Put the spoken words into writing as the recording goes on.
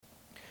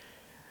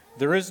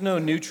There is no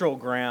neutral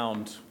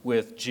ground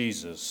with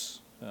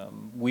Jesus.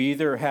 We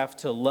either have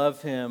to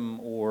love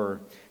him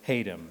or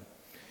hate him.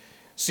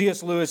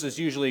 C.S. Lewis is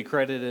usually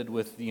credited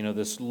with,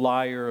 this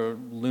liar,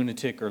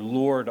 lunatic, or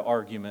Lord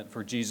argument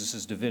for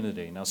Jesus'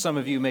 divinity. Now, some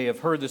of you may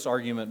have heard this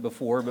argument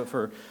before, but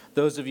for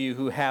those of you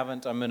who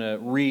haven't, I'm going to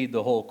read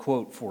the whole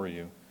quote for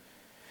you.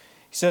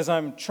 He says,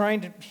 "I'm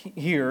trying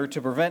here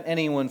to prevent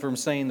anyone from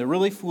saying the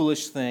really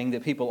foolish thing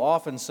that people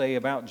often say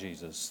about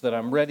Jesus, that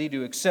I'm ready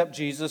to accept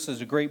Jesus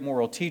as a great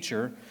moral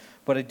teacher,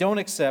 but I don't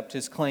accept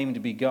his claim to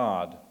be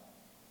God.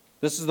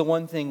 This is the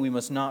one thing we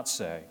must not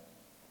say.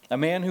 A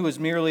man who is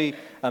merely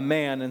a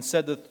man and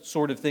said the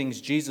sort of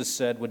things Jesus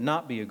said would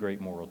not be a great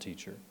moral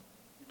teacher.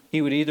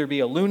 He would either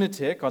be a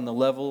lunatic on the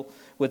level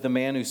with the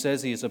man who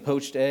says he is a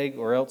poached egg,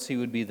 or else he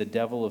would be the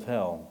devil of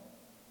hell.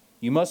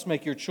 You must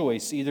make your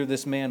choice. Either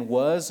this man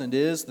was and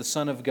is the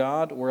Son of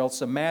God, or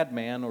else a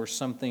madman or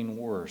something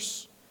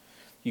worse.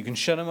 You can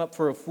shut him up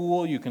for a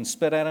fool, you can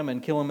spit at him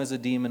and kill him as a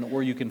demon,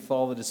 or you can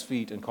fall at his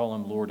feet and call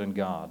him Lord and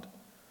God.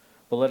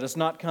 But let us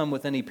not come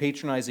with any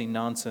patronizing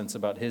nonsense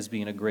about his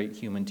being a great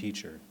human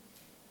teacher.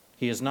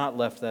 He has not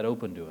left that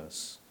open to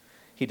us.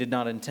 He did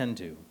not intend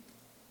to.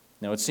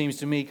 Now, it seems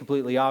to me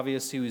completely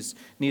obvious he was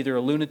neither a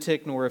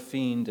lunatic nor a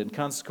fiend, and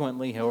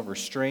consequently, however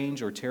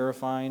strange or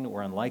terrifying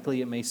or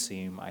unlikely it may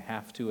seem, I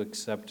have to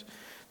accept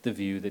the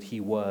view that he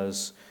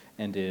was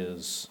and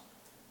is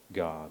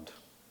God."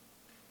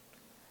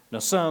 Now,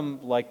 some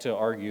like to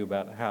argue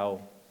about how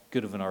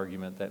good of an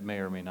argument that may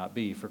or may not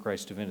be for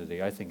Christ's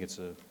divinity. I think it's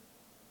a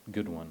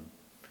good one.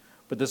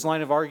 But this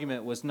line of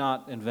argument was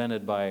not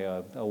invented by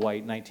a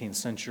white 19th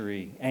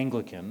century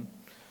Anglican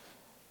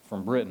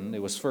from Britain.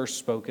 It was first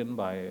spoken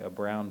by a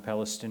brown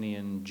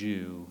Palestinian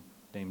Jew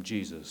named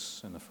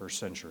Jesus in the first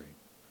century.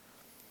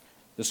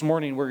 This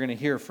morning we're going to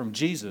hear from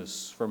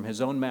Jesus, from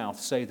his own mouth,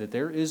 say that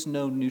there is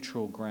no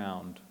neutral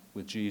ground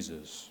with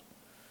Jesus.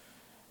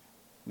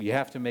 You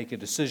have to make a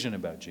decision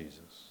about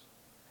Jesus.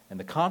 And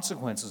the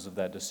consequences of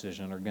that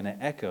decision are going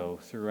to echo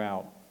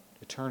throughout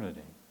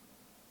eternity.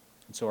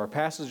 And so our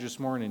passage this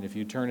morning, if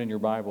you turn in your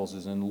Bibles,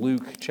 is in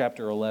Luke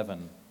chapter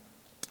 11.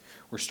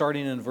 We're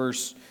starting in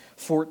verse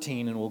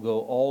 14, and we'll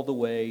go all the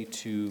way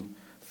to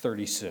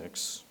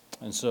 36.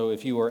 And so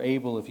if you are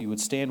able, if you would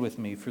stand with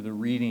me for the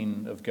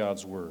reading of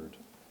God's word.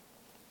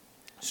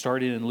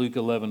 Starting in Luke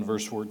 11,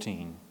 verse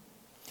 14.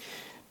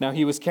 "Now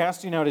he was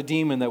casting out a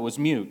demon that was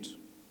mute.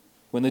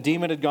 When the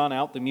demon had gone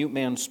out, the mute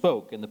man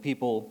spoke, and the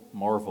people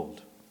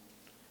marveled.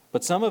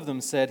 But some of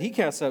them said, 'He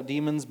casts out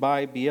demons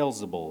by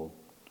Beelzebul,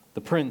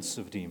 the prince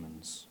of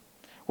demons.'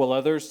 While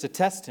others, to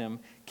test him,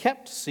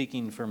 kept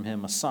seeking from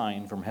him a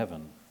sign from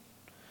heaven.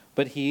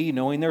 But he,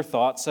 knowing their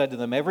thoughts, said to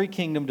them, 'Every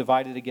kingdom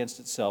divided against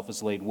itself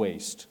is laid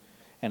waste,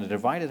 and a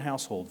divided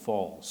household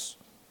falls.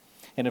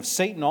 And if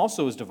Satan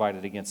also is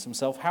divided against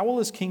himself, how will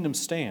his kingdom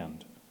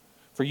stand?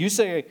 For you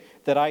say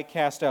that I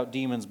cast out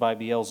demons by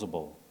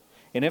Beelzebul.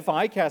 And if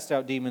I cast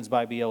out demons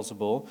by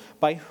Beelzebul,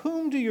 by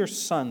whom do your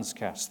sons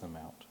cast them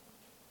out?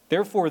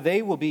 Therefore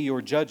they will be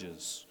your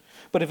judges.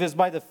 But if it is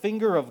by the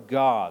finger of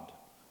God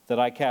that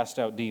I cast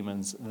out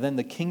demons, then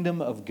the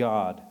kingdom of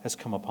God has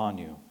come upon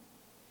you.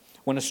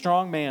 When a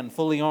strong man,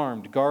 fully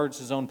armed, guards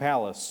his own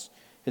palace,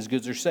 his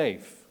goods are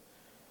safe.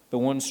 But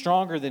when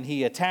stronger than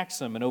he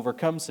attacks him and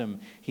overcomes him,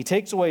 he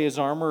takes away his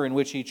armor in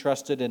which he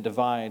trusted and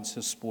divides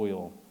his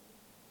spoil.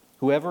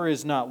 Whoever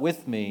is not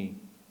with me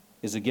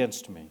is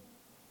against me,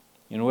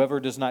 and whoever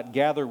does not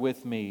gather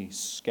with me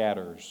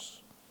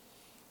scatters.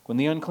 When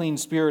the unclean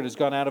spirit has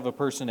gone out of a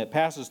person, it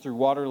passes through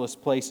waterless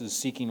places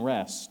seeking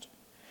rest.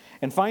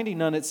 And finding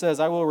none, it says,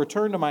 I will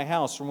return to my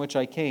house from which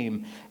I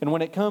came. And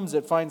when it comes,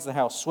 it finds the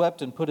house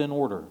swept and put in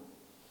order.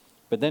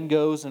 But then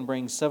goes and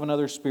brings 7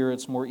 other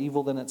spirits more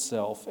evil than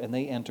itself, and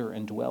they enter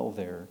and dwell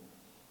there.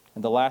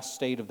 And the last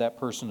state of that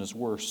person is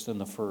worse than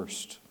the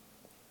first.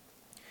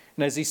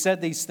 And as he said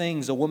these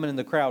things, a woman in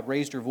the crowd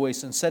raised her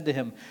voice and said to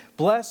him,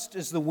 Blessed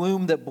is the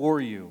womb that bore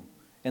you,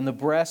 and the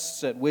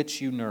breasts at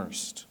which you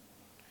nursed.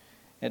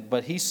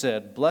 But he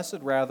said, Blessed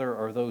rather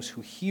are those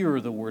who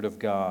hear the word of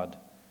God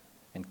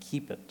and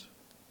keep it.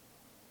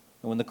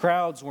 And when the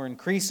crowds were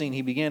increasing,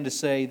 he began to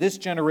say, This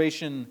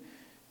generation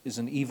is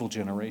an evil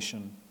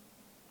generation.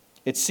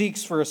 It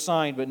seeks for a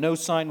sign, but no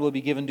sign will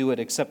be given to it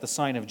except the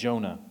sign of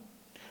Jonah.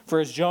 For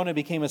as Jonah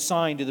became a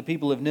sign to the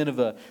people of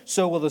Nineveh,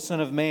 so will the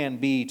Son of Man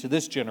be to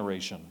this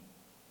generation.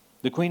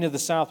 The queen of the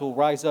south will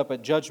rise up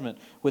at judgment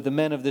with the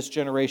men of this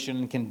generation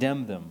and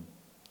condemn them.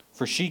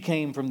 For she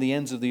came from the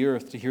ends of the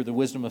earth to hear the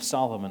wisdom of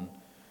Solomon,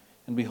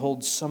 and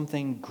behold,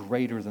 something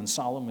greater than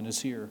Solomon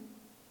is here.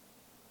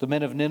 The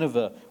men of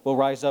Nineveh will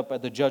rise up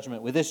at the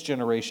judgment with this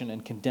generation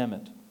and condemn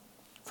it.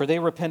 For they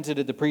repented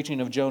at the preaching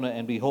of Jonah,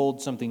 and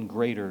behold, something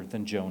greater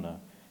than Jonah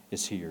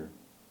is here.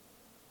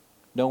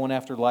 No one,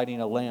 after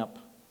lighting a lamp,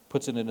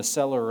 puts it in a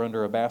cellar or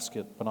under a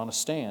basket, but on a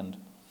stand,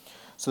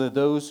 so that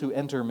those who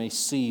enter may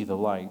see the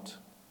light.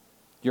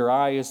 Your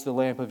eye is the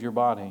lamp of your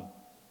body.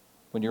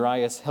 When your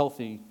eye is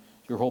healthy,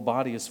 your whole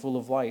body is full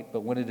of light,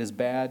 but when it is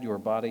bad, your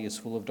body is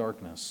full of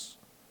darkness.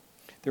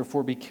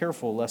 Therefore be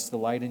careful lest the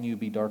light in you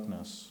be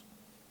darkness.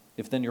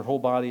 If then your whole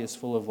body is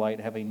full of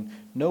light, having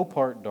no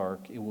part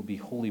dark, it will be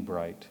wholly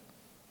bright,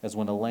 as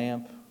when a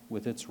lamp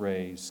with its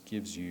rays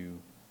gives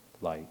you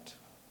light.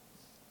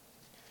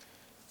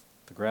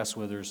 The grass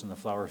withers and the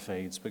flower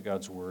fades, but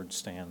God's word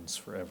stands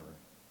forever.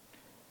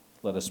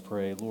 Let us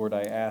pray. Lord,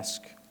 I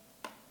ask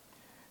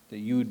that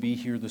you would be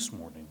here this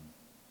morning.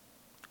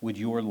 Would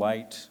your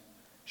light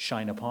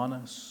shine upon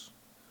us?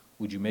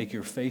 Would you make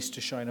your face to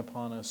shine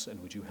upon us?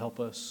 And would you help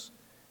us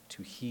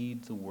to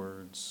heed the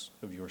words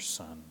of your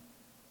Son?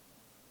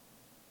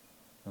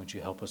 And would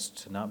you help us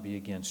to not be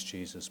against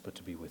Jesus, but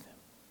to be with him?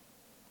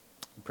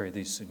 We pray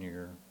these in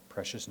your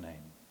precious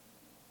name.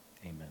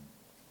 Amen.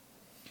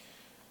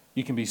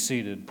 You can be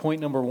seated. Point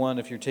number 1,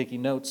 if you're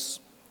taking notes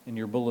in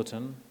your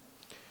bulletin,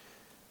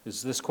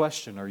 is this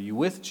question: are you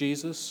with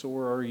Jesus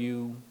or are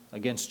you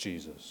against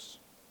Jesus?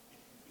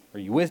 Are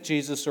you with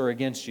Jesus or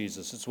against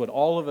Jesus? It's what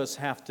all of us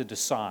have to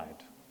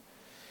decide.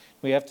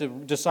 We have to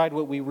decide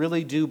what we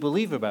really do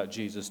believe about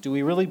Jesus. Do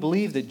we really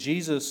believe that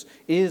Jesus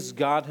is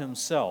God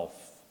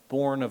himself,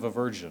 born of a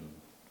virgin?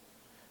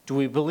 Do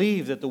we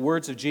believe that the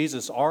words of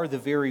Jesus are the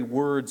very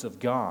words of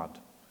God?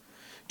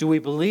 Do we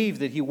believe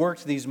that he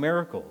worked these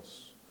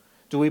miracles?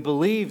 Do we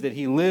believe that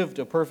he lived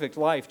a perfect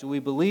life? Do we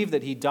believe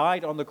that he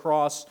died on the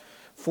cross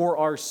for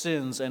our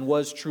sins and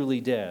was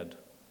truly dead?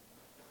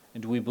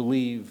 And do we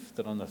believe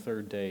that on the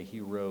third day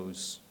he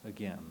rose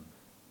again?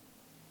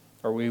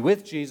 Are we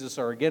with Jesus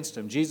or against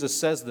him? Jesus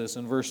says this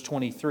in verse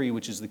 23,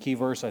 which is the key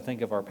verse, I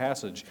think, of our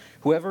passage.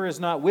 Whoever is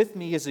not with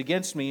me is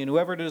against me, and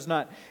whoever does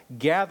not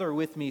gather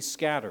with me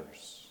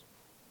scatters.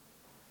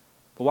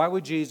 But why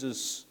would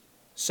Jesus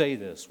say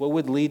this? What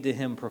would lead to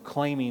him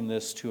proclaiming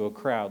this to a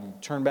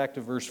crowd? Turn back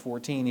to verse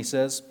 14. He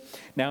says,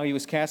 now he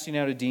was casting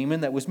out a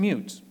demon that was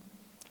mute.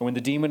 And when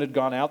the demon had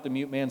gone out, the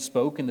mute man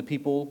spoke, and the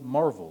people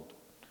marveled.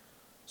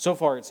 So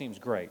far, it seems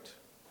great.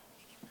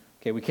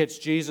 Okay, we catch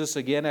Jesus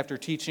again after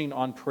teaching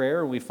on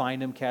prayer, and we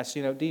find him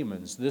casting out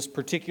demons. This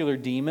particular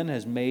demon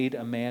has made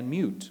a man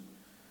mute.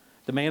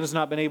 The man has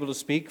not been able to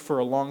speak for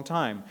a long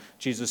time.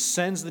 Jesus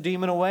sends the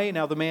demon away.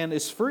 Now the man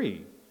is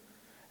free.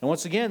 And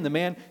once again, the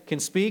man can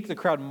speak. The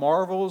crowd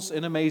marvels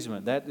in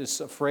amazement. That is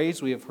a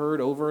phrase we have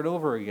heard over and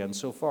over again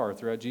so far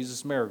throughout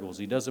Jesus' miracles.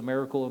 He does a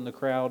miracle and the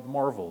crowd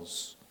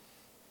marvels.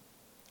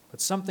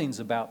 But something's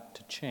about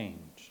to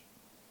change.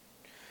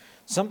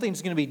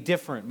 Something's going to be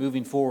different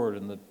moving forward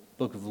in the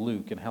book of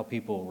Luke and how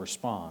people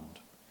respond.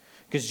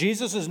 Because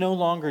Jesus is no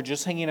longer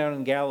just hanging out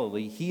in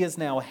Galilee. He is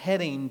now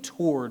heading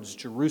towards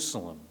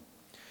Jerusalem.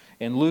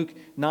 In Luke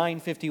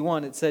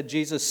 9:51, it said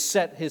Jesus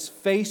set his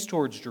face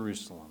towards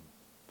Jerusalem.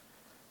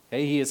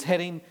 Okay, he is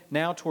heading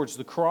now towards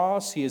the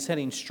cross. He is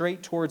heading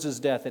straight towards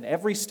his death. And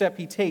every step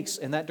he takes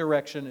in that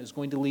direction is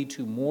going to lead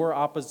to more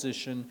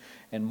opposition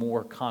and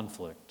more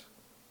conflict.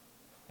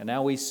 And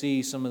now we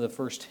see some of the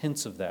first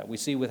hints of that. We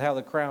see with how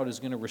the crowd is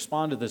going to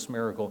respond to this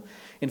miracle.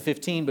 In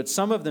 15, but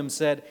some of them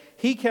said,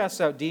 he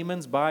casts out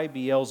demons by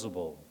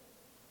Beelzebul,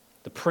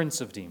 the prince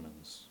of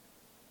demons.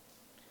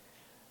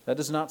 That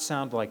does not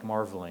sound like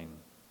marveling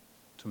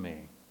to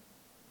me.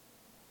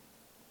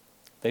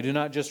 They do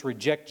not just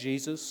reject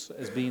Jesus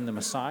as being the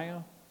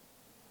Messiah.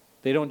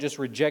 They don't just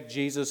reject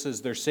Jesus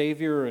as their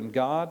Savior and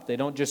God. They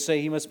don't just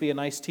say he must be a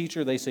nice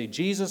teacher. They say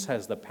Jesus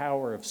has the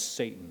power of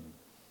Satan,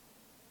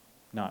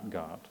 not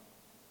God.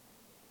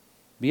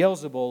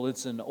 Beelzebul,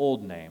 it's an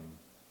old name.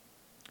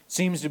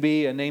 Seems to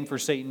be a name for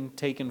Satan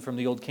taken from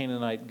the old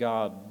Canaanite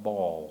god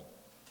Baal,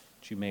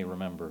 which you may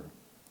remember.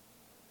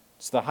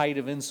 It's the height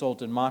of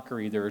insult and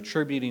mockery. They're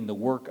attributing the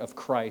work of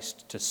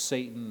Christ to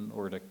Satan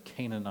or to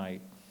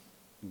Canaanite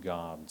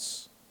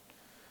gods.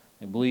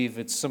 They believe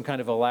it's some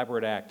kind of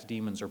elaborate act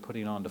demons are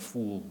putting on to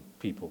fool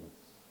people.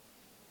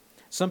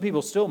 Some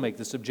people still make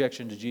this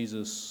objection to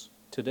Jesus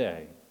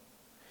today.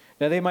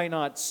 Now, they might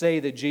not say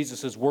that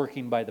Jesus is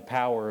working by the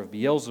power of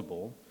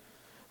Beelzebul,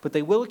 but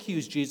they will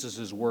accuse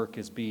Jesus' work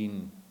as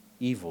being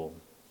evil.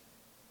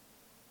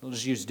 They'll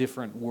just use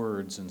different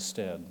words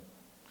instead.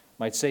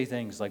 Might say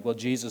things like, well,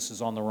 Jesus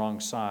is on the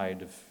wrong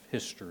side of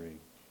history.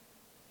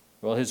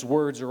 Well, his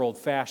words are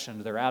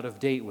old-fashioned. They're out of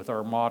date with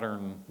our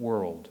modern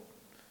world.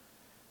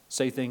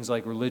 Say things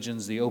like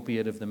religion's the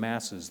opiate of the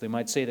masses. They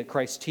might say that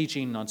Christ's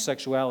teaching on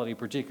sexuality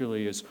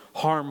particularly is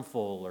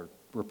harmful or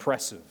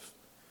repressive.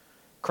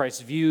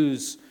 Christ's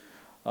views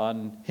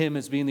on him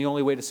as being the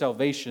only way to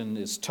salvation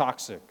is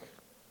toxic.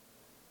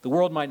 The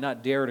world might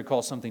not dare to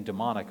call something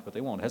demonic, but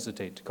they won't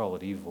hesitate to call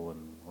it evil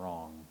and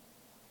wrong.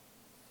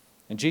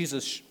 And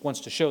Jesus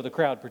wants to show the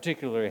crowd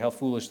particularly how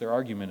foolish their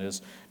argument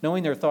is.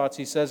 Knowing their thoughts,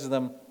 he says to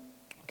them,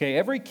 okay,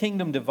 every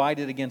kingdom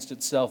divided against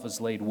itself is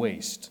laid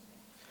waste.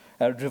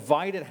 A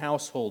divided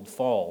household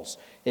falls.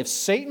 If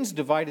Satan's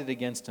divided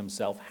against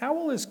himself, how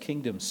will his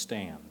kingdom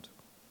stand?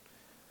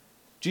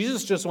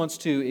 Jesus just wants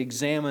to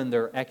examine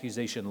their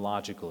accusation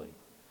logically.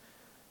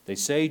 They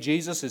say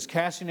Jesus is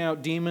casting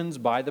out demons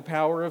by the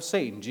power of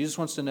Satan. Jesus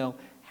wants to know,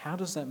 how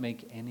does that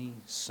make any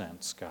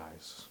sense,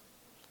 guys?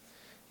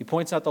 He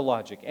points out the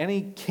logic.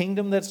 Any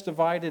kingdom that's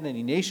divided,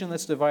 any nation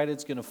that's divided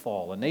is going to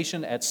fall. A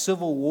nation at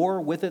civil war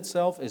with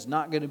itself is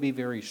not going to be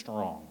very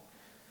strong.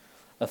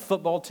 A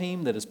football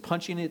team that is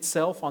punching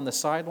itself on the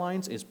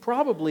sidelines is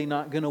probably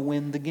not going to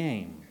win the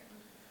game.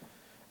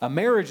 A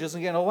marriage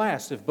isn't going to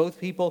last if both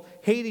people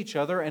hate each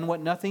other and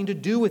want nothing to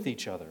do with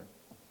each other.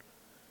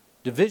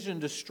 Division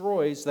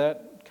destroys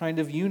that kind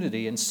of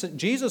unity. And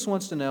Jesus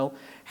wants to know,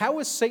 how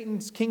is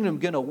Satan's kingdom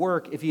going to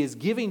work if he is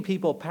giving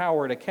people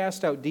power to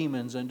cast out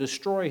demons and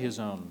destroy his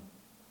own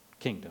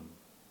kingdom?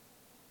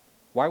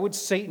 Why would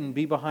Satan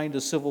be behind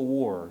a civil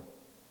war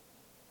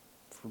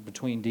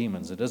between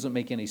demons? It doesn't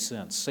make any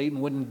sense. Satan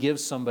wouldn't give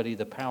somebody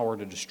the power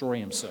to destroy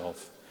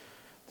himself.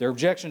 Their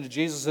objection to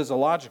Jesus is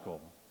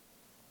illogical.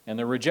 And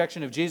the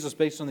rejection of Jesus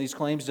based on these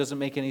claims doesn't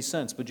make any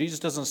sense. But Jesus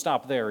doesn't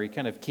stop there. He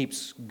kind of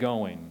keeps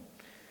going.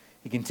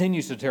 He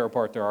continues to tear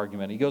apart their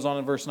argument. He goes on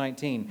in verse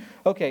 19.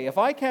 Okay, if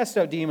I cast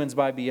out demons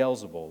by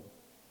Beelzebul,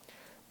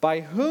 by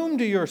whom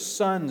do your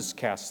sons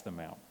cast them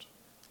out?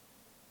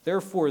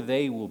 Therefore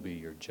they will be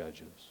your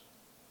judges.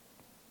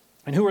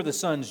 And who are the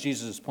sons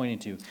Jesus is pointing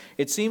to?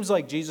 It seems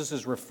like Jesus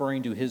is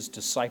referring to his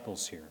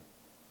disciples here.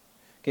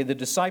 Okay, the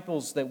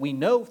disciples that we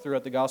know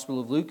throughout the Gospel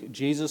of Luke,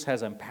 Jesus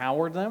has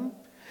empowered them.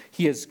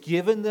 He has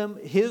given them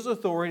his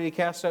authority to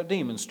cast out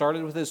demons.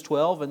 Started with his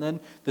 12 and then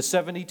the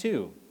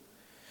 72.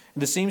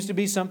 And this seems to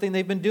be something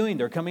they've been doing.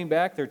 They're coming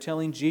back. They're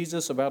telling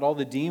Jesus about all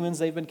the demons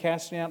they've been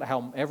casting out,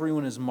 how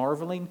everyone is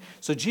marveling.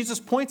 So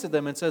Jesus points at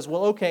them and says,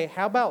 well, okay,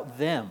 how about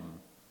them?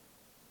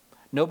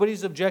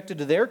 Nobody's objected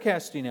to their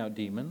casting out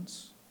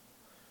demons.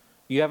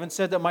 You haven't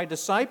said that my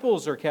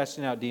disciples are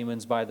casting out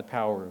demons by the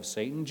power of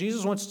Satan.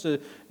 Jesus wants to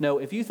know,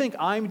 if you think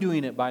I'm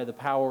doing it by the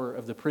power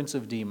of the prince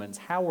of demons,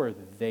 how are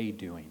they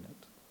doing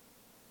it?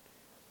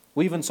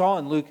 We even saw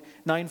in Luke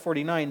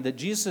 9:49 that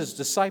Jesus'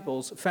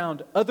 disciples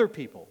found other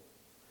people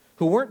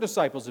who weren't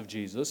disciples of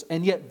Jesus,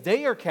 and yet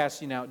they are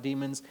casting out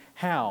demons.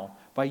 How?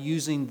 By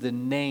using the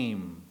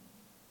name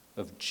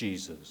of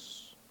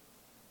Jesus.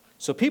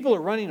 So people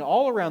are running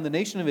all around the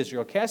nation of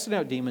Israel, casting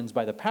out demons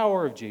by the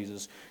power of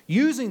Jesus,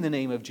 using the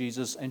name of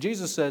Jesus. And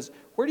Jesus says,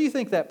 where do you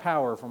think that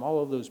power from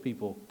all of those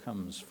people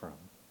comes from?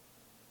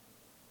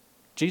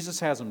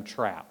 Jesus has them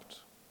trapped.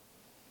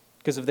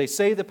 Because if they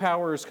say the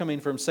power is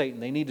coming from Satan,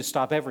 they need to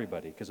stop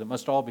everybody, because it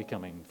must all be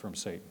coming from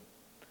Satan.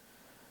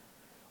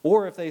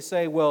 Or if they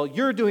say, well,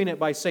 you're doing it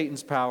by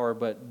Satan's power,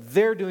 but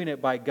they're doing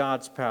it by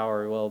God's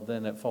power, well,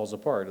 then it falls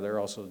apart.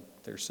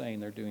 They're saying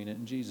they're doing it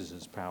in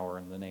Jesus' power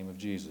in the name of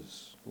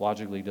Jesus.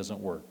 Logically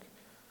doesn't work.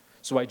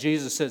 So why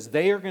Jesus says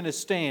they are going to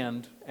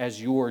stand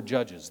as your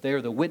judges. They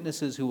are the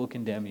witnesses who will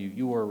condemn you.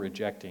 You are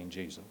rejecting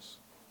Jesus.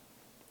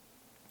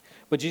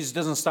 But Jesus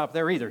doesn't stop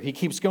there either. He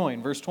keeps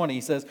going. Verse 20,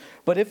 he says,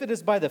 but if it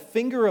is by the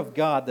finger of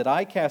God that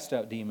I cast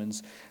out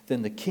demons,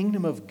 then the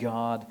kingdom of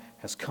God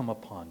has come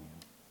upon you.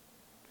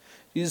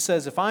 Jesus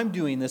says, if I'm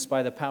doing this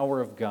by the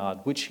power of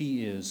God, which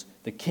he is,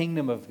 the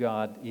kingdom of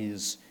God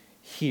is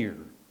here.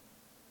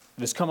 It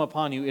has come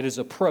upon you. It is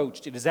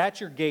approached. It is at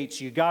your gates.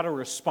 You got to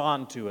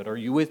respond to it. Are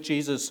you with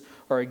Jesus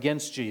or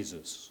against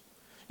Jesus?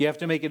 You have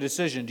to make a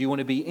decision. Do you want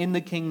to be in the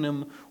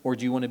kingdom or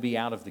do you want to be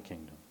out of the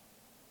kingdom?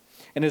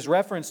 And his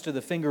reference to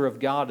the finger of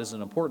God is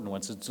an important one.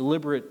 It's a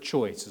deliberate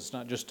choice. It's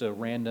not just a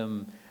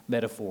random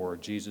metaphor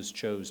Jesus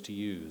chose to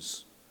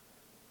use.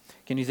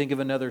 Can you think of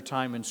another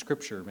time in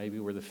Scripture, maybe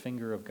where the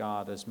finger of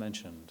God is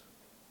mentioned?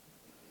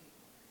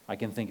 I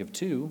can think of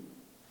two.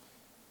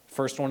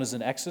 First one is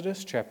in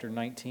Exodus chapter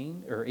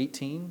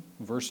 18,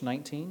 verse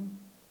 19.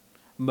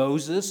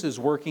 Moses is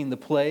working the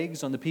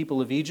plagues on the people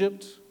of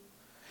Egypt,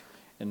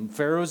 and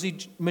Pharaoh's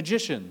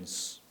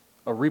magicians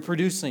are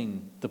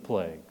reproducing the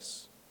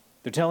plagues.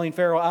 They're telling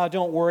Pharaoh,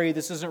 don't worry,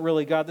 this isn't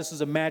really God, this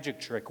is a magic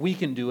trick. We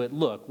can do it.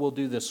 Look, we'll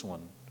do this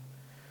one.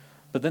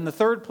 But then the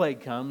third plague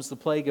comes, the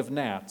plague of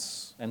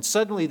gnats, and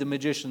suddenly the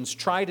magicians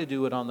try to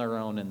do it on their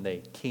own and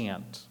they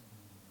can't.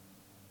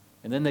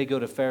 And then they go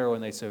to Pharaoh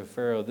and they say,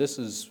 Pharaoh,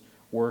 this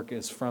work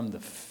is from the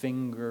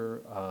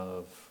finger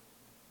of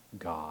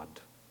God.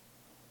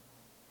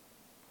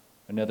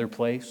 Another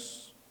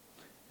place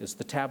is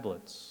the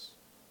tablets.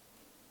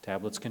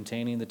 Tablets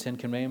containing the Ten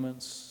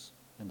Commandments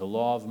and the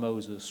law of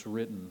Moses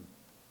written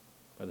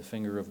by the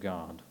finger of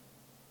God.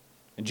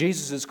 And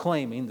Jesus is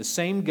claiming the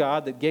same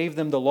God that gave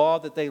them the law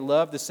that they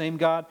loved, the same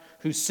God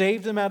who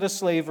saved them out of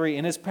slavery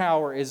in his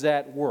power is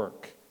at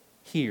work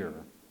here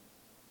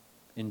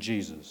in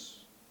Jesus.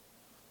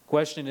 The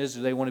question is,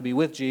 do they want to be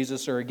with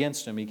Jesus or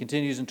against him? He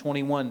continues in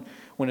 21,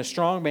 when a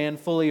strong man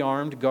fully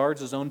armed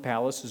guards his own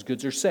palace, his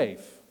goods are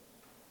safe.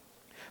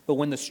 But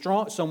when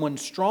someone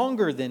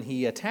stronger than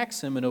he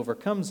attacks him and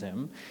overcomes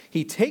him,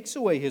 he takes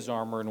away his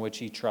armor in which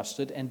he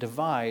trusted and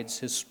divides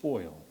his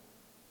spoil.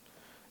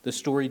 The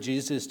story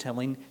Jesus is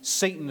telling,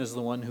 Satan is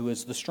the one who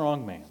is the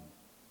strong man.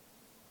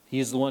 He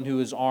is the one who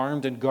is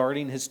armed and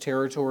guarding his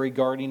territory,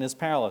 guarding his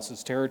palace.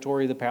 His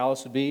territory, the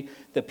palace, would be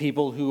the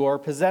people who are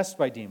possessed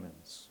by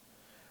demons,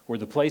 or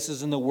the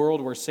places in the world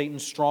where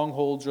Satan's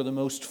strongholds are the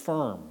most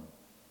firm.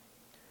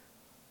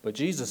 But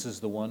Jesus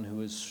is the one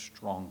who is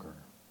stronger.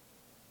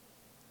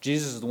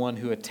 Jesus is the one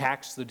who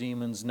attacks the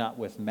demons not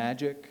with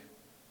magic,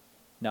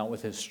 not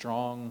with his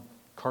strong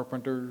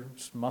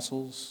carpenter's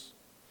muscles.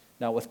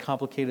 not with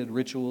complicated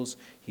rituals.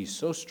 He's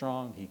so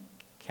strong, he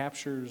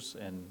captures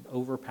and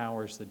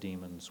overpowers the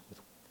demons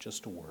with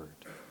just a word.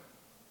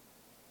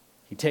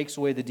 He takes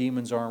away the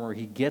demon's armor,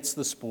 he gets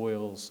the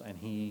spoils, and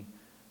he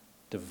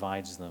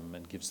divides them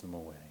and gives them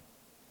away.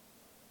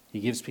 He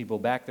gives people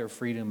back their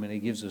freedom, and he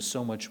gives us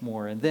so much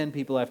more. And then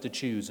people have to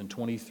choose in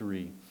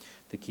 23,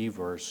 the key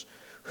verse,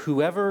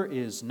 whoever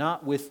is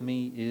not with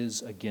me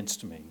is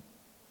against me.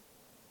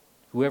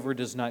 Whoever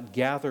does not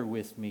gather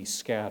with me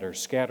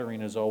scatters.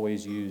 Scattering is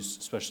always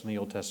used, especially in the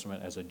Old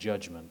Testament, as a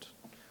judgment.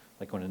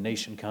 Like when a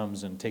nation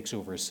comes and takes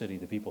over a city,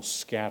 the people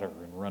scatter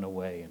and run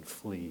away and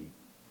flee.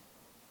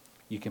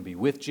 You can be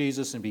with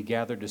Jesus and be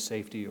gathered to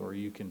safety, or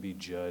you can be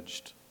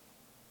judged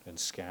and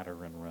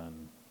scatter and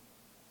run.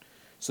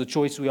 It's the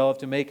choice we all have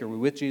to make. Are we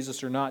with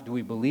Jesus or not? Do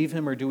we believe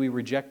him or do we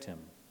reject him?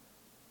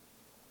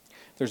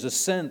 There's a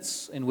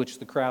sense in which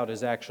the crowd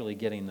is actually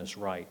getting this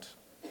right.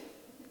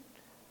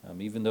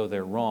 Even though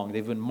they're wrong.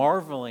 They've been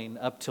marveling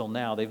up till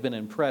now. They've been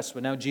impressed,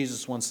 but now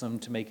Jesus wants them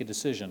to make a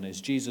decision. Is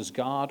Jesus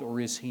God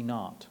or is he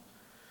not?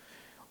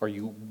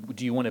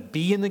 Do you want to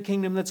be in the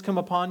kingdom that's come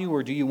upon you,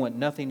 or do you want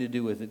nothing to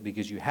do with it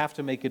because you have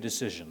to make a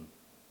decision?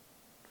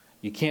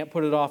 You can't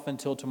put it off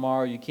until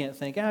tomorrow. You can't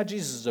think,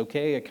 Jesus is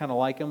okay. I kind of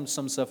like him.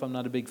 Some stuff I'm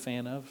not a big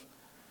fan of.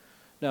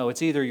 No,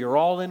 it's either you're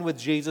all in with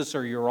Jesus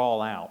or you're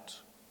all out.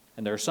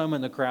 And there are some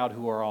in the crowd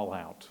who are all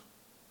out.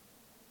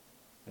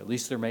 At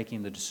least they're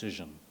making the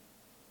decision.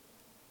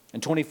 In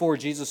 24,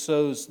 Jesus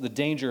shows the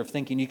danger of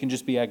thinking you can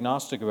just be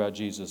agnostic about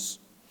Jesus.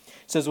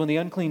 It says, when the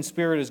unclean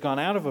spirit has gone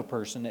out of a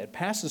person, it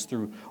passes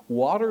through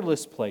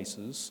waterless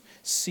places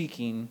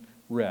seeking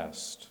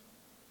rest.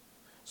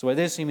 So by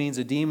this he means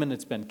a demon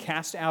that's been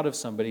cast out of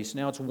somebody. So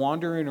now it's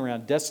wandering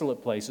around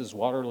desolate places.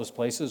 Waterless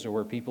places are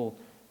where people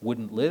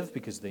wouldn't live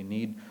because they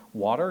need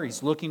water.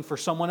 He's looking for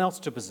someone else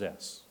to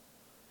possess.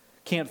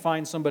 Can't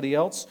find somebody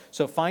else.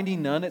 So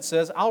finding none, it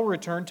says, I'll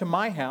return to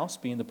my house,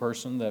 being the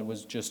person that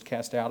was just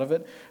cast out of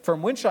it,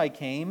 from whence I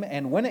came,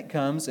 and when it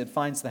comes, it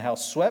finds the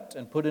house swept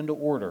and put into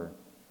order.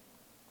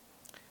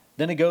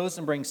 Then it goes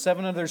and brings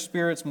 7 other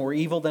spirits more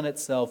evil than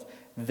itself.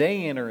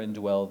 They enter and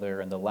dwell there,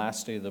 and the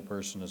last state of the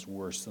person is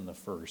worse than the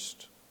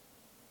first.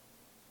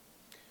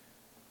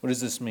 What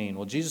does this mean?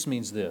 Well, Jesus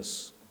means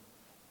this.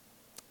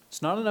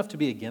 It's not enough to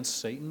be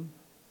against Satan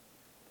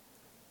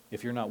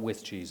if you're not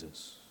with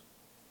Jesus.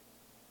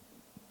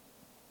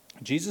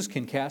 Jesus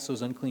can cast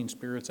those unclean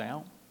spirits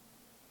out,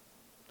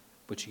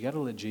 but you got to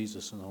let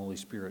Jesus and the Holy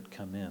Spirit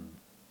come in.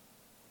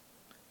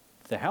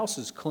 The house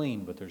is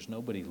clean, but there's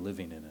nobody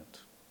living in it.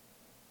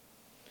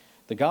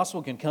 The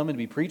gospel can come and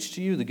be preached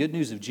to you, the good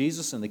news of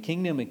Jesus and the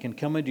kingdom, it can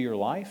come into your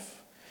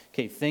life.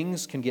 Okay,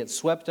 things can get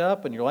swept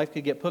up and your life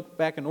could get put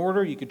back in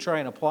order. You could try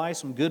and apply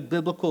some good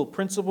biblical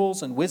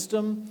principles and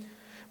wisdom.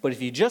 But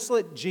if you just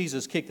let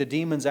Jesus kick the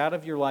demons out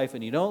of your life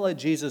and you don't let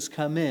Jesus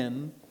come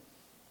in,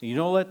 you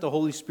don't let the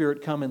Holy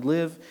Spirit come and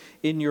live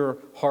in your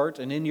heart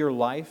and in your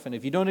life, and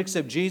if you don't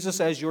accept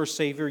Jesus as your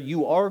Savior,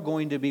 you are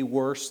going to be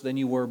worse than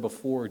you were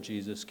before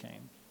Jesus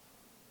came.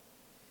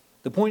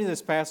 The point of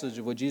this passage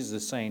of what Jesus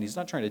is saying, he's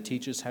not trying to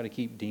teach us how to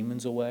keep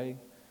demons away.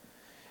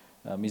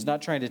 He's not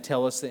trying to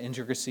tell us the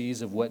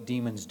intricacies of what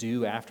demons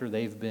do after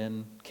they've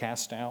been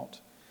cast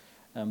out.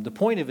 The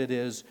point of it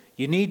is,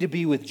 you need to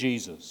be with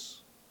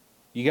Jesus.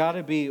 You got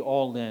to be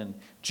all in.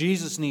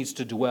 Jesus needs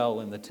to dwell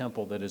in the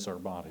temple that is our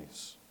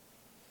bodies.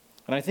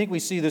 And I think we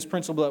see this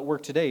principle at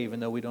work today,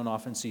 even though we don't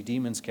often see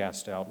demons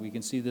cast out. We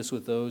can see this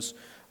with those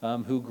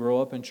who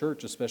grow up in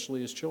church,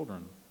 especially as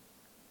children.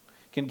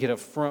 Can get a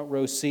front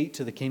row seat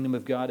to the kingdom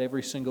of God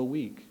every single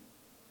week.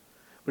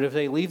 But if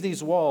they leave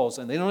these walls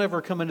and they don't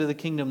ever come into the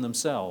kingdom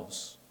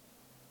themselves,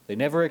 they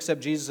never accept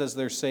Jesus as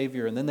their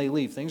Savior, and then they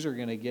leave, things are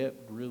going to get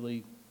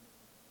really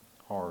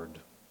hard.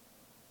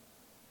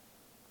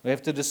 We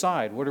have to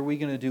decide, what are we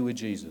going to do with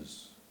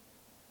Jesus?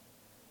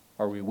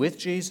 Are we with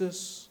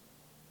Jesus?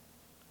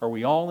 Are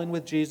we all in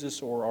with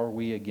Jesus, or are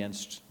we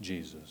against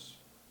Jesus?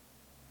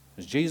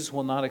 Because Jesus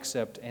will not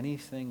accept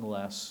anything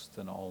less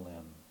than all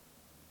in.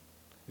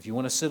 If you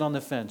want to sit on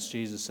the fence,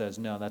 Jesus says,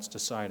 no, that's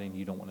deciding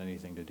you don't want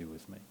anything to do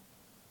with me.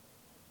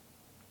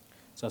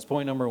 So that's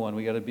point number 1.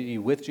 We got to be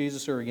with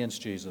Jesus or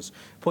against Jesus.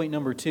 Point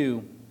number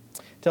 2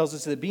 tells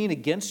us that being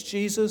against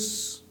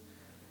Jesus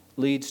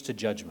leads to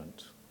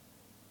judgment.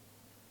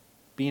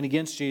 Being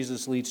against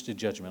Jesus leads to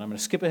judgment. I'm going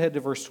to skip ahead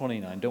to verse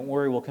 29. Don't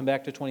worry, we'll come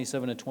back to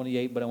 27 and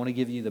 28, but I want to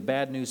give you the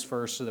bad news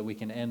first so that we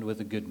can end with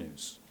the good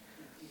news.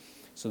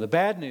 So the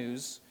bad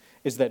news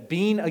is that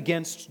being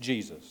against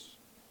Jesus,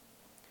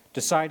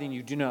 deciding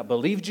you do not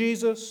believe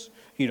Jesus,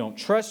 you don't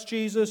trust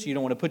Jesus, you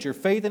don't want to put your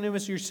faith in him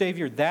as your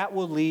Savior, that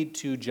will lead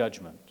to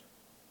judgment.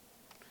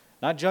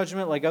 Not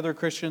judgment like other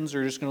Christians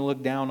are just going to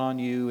look down on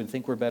you and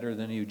think we're better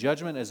than you.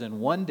 Judgment as in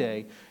one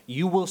day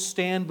you will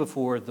stand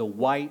before the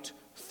white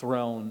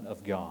throne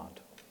of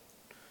God,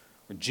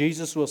 where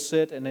Jesus will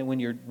sit, and then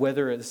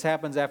whether this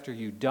happens after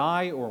you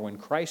die or when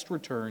Christ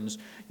returns,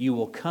 you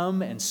will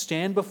come and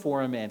stand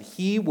before him, and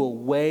he will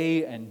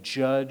weigh and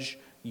judge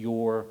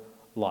your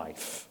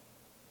life.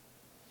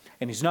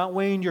 And he's not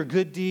weighing your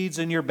good deeds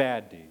and your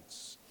bad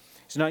deeds.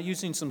 He's not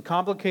using some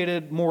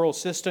complicated moral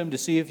system to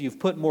see if you've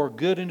put more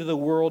good into the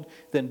world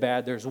than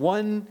bad. There's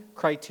one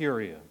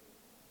criteria.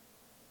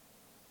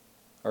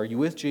 Are you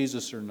with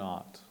Jesus or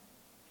not?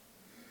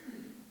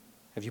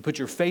 Have you put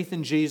your faith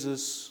in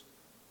Jesus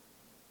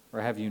or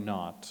have you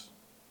not?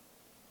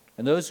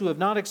 And those who have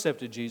not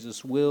accepted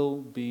Jesus will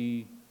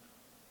be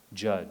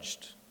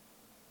judged.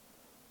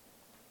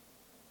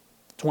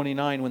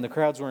 29, when the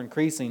crowds were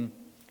increasing,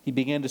 he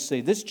began to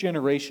say, "This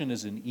generation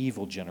is an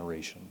evil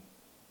generation."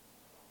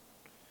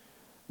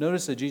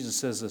 Notice that Jesus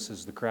says this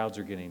as the crowds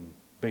are getting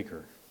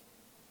bigger.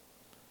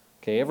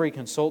 Okay, every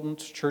consultant,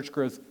 church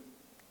growth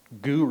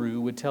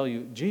guru would tell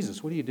you,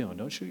 Jesus, what are you doing?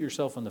 Don't shoot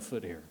yourself in the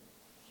foot here.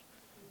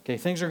 Okay,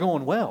 things are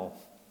going well.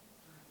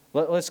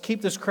 Let's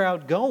keep this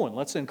crowd going.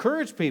 Let's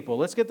encourage people.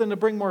 Let's get them to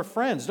bring more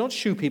friends. Don't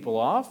shoo people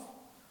off.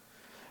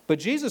 But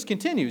Jesus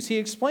continues. He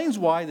explains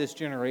why this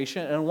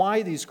generation and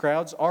why these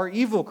crowds are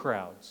evil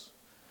crowds.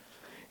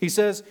 He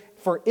says,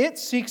 "For it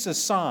seeks a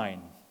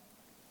sign,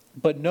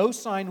 but no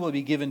sign will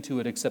be given to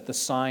it except the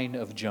sign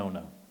of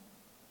Jonah."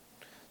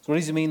 So what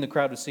does he mean the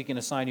crowd was seeking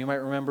a sign? You might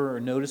remember or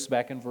notice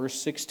back in verse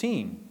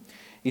 16.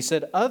 He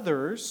said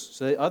others,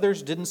 so the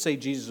others didn't say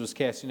Jesus was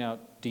casting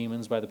out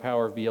demons by the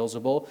power of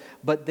Beelzebul,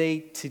 but they,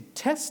 to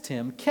test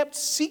him, kept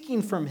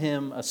seeking from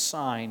him a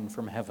sign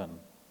from heaven.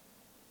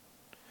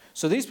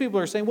 So these people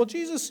are saying, well,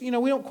 Jesus, we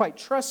don't quite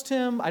trust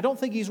him. I don't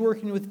think he's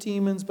working with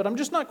demons, but I'm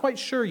just not quite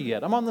sure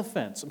yet. I'm on the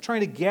fence. I'm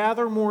trying to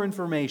gather more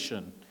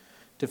information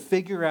to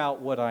figure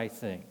out what I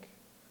think.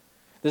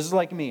 This is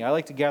like me. I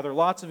like to gather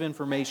lots of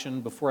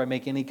information before I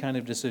make any kind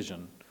of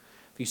decision.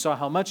 If you saw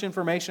how much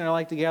information I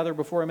like to gather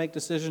before I make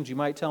decisions, you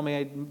might tell me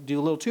I do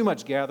a little too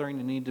much gathering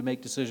and need to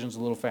make decisions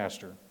a little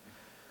faster.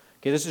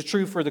 Okay, this is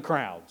true for the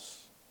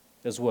crowds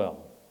as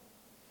well.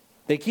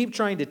 They keep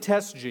trying to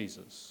test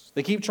Jesus.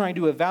 They keep trying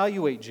to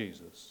evaluate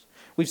Jesus.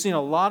 We've seen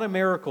a lot of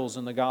miracles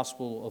in the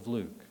Gospel of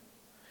Luke.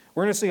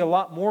 We're going to see a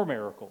lot more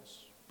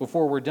miracles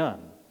before we're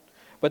done.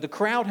 But the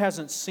crowd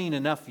hasn't seen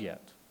enough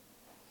yet.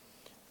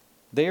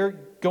 They're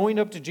going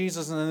up to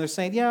Jesus and then they're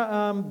saying,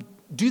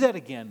 do that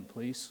again,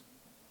 please.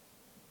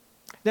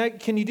 Now,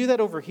 can you do that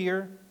over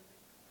here?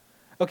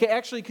 Okay,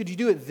 actually, could you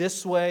do it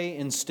this way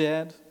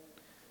instead?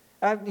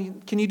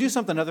 Can you do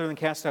something other than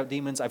cast out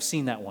demons? I've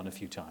seen that one a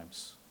few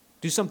times.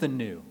 Do something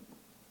new.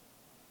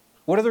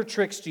 What other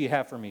tricks do you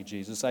have for me,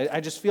 Jesus? I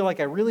just feel like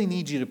I really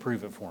need you to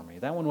prove it for me.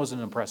 That one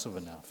wasn't impressive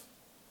enough.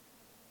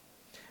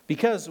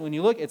 Because when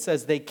you look, it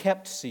says they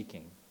kept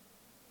seeking.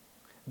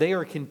 They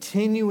are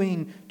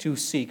continuing to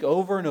seek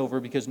over and over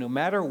because no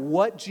matter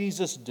what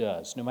Jesus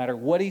does, no matter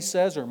what he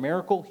says or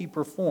miracle he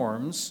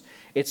performs,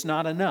 it's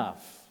not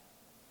enough.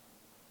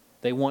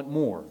 They want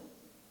more.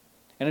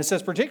 And it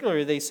says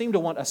particularly they seem to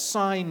want a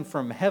sign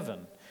from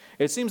heaven.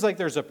 It seems like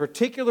there's a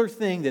particular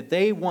thing that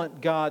they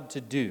want God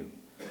to do.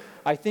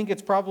 I think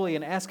it's probably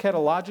an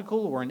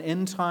eschatological or an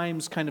end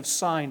times kind of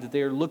sign that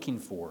they are looking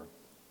for.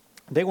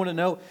 They want to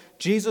know,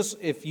 Jesus,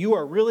 if you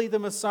are really the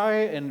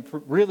Messiah, and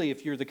really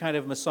if you're the kind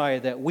of Messiah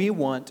that we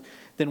want,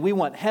 then we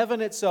want heaven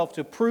itself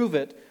to prove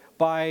it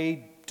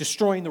by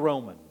destroying the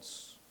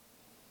Romans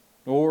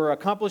or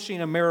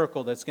accomplishing a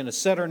miracle that's going to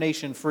set our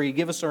nation free,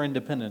 give us our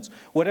independence.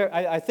 Whatever,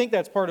 I think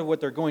that's part of what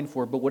they're going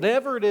for. But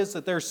whatever it is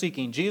that they're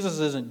seeking, Jesus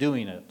isn't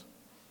doing it.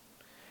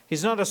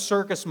 He's not a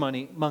circus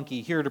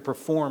monkey here to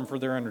perform for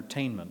their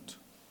entertainment.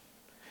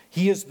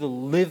 He is the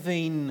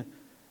living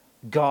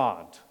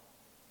God.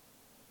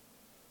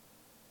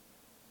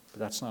 But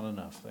that's not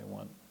enough. They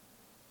want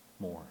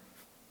more.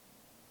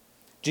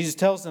 Jesus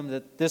tells them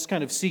that this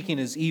kind of seeking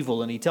is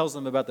evil, and he tells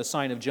them about the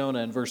sign of Jonah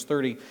in verse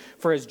 30.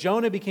 For as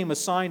Jonah became a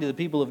sign to the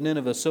people of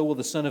Nineveh, so will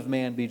the Son of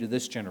Man be to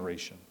this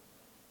generation.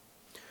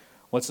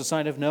 What's the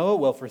sign of Noah?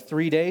 Well, for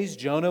 3 days,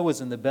 Jonah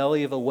was in the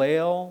belly of a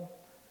whale,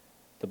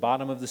 the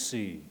bottom of the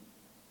sea.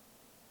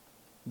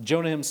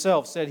 Jonah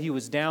himself said he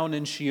was down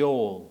in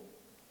Sheol,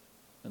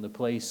 in the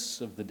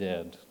place of the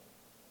dead.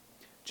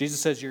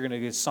 Jesus says you're going to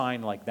get a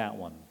sign like that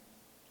one.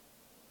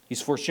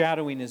 He's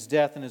foreshadowing his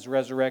death and his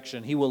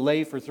resurrection. He will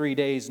lay for 3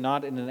 days,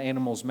 not in an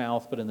animal's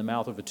mouth, but in the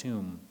mouth of a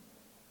tomb.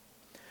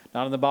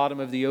 Not in the bottom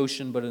of the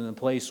ocean, but in the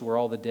place where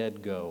all the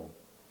dead go.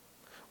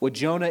 What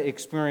Jonah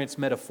experienced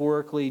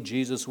metaphorically,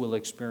 Jesus will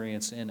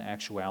experience in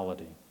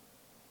actuality.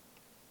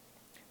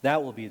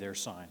 That will be their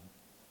sign.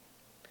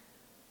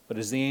 But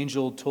as the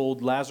angel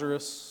told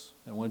Lazarus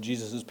in one of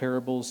Jesus'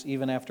 parables,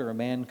 even after a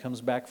man comes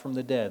back from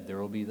the dead,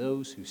 there will be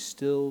those who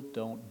still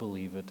don't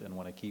believe it and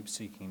want to keep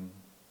seeking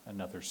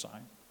another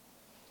sign.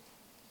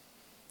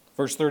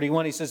 Verse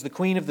 31, he says, the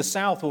queen of the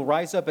south will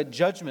rise up at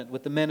judgment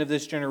with the men of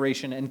this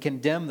generation and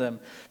condemn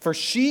them. For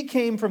she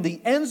came from the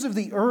ends of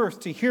the earth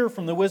to hear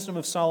from the wisdom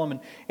of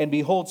Solomon, and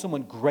behold,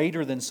 someone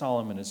greater than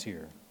Solomon is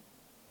here.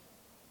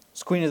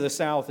 This queen of the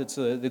south, it's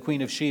the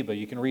queen of Sheba.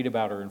 You can read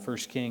about her in 1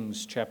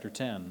 Kings chapter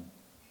 10.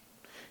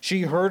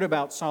 She heard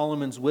about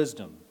Solomon's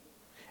wisdom,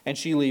 and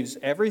she leaves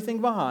everything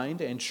behind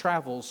and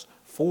travels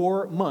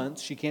 4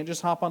 months. She can't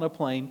just hop on a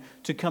plane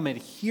to come and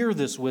hear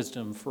this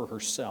wisdom for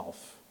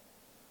herself.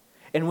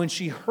 And when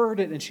she heard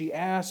it and she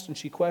asked and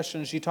she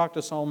questioned and she talked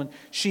to Solomon,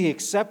 she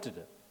accepted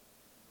it.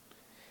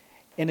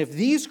 And if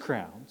these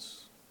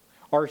crowds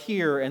are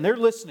here and they're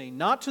listening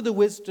not to the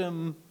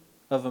wisdom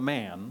of a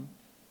man,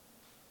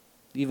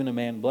 even a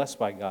man blessed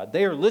by God,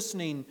 they are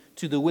listening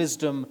to the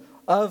wisdom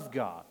of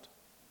God.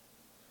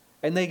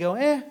 And they go,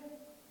 I'm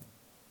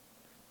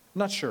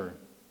not sure.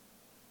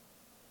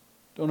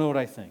 Don't know what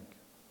I think.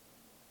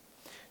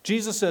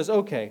 Jesus says,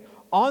 okay,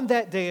 on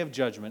that day of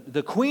judgment,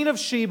 the Queen of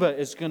Sheba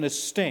is going to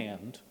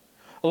stand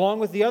along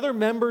with the other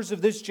members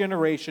of this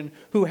generation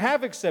who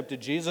have accepted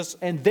Jesus,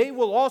 and they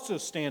will also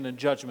stand in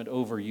judgment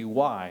over you.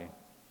 Why?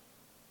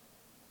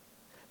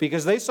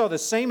 Because they saw the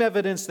same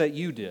evidence that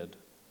you did.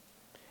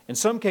 In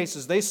some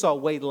cases, they saw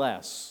way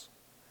less,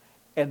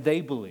 and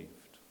they believed.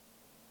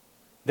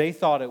 They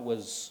thought it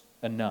was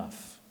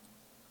enough.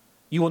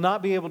 You will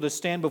not be able to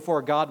stand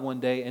before God one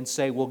day and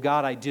say, well,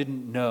 God, I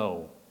didn't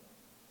know.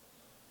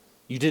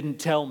 You didn't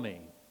tell me.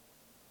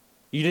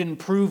 You didn't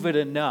prove it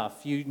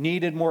enough. You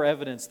needed more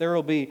evidence. There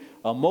will be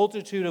a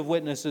multitude of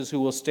witnesses who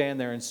will stand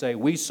there and say,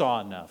 we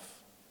saw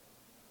enough,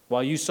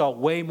 while you saw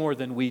way more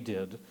than we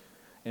did,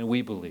 and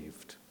we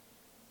believed.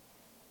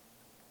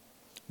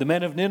 The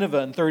men of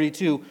Nineveh in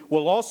 32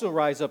 will also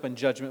rise up in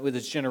judgment with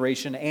its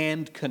generation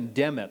and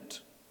condemn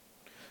it.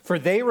 For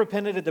they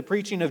repented at the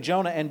preaching of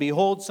Jonah, and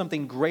behold,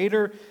 something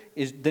greater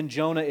than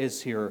Jonah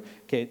is here.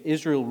 Okay,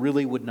 Israel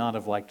really would not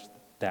have liked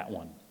that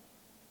one.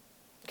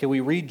 Okay, we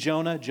read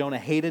Jonah. Jonah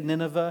hated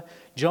Nineveh.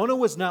 Jonah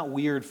was not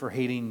weird for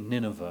hating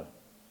Nineveh.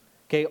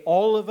 Okay,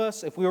 all of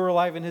us, if we were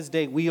alive in his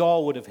day, we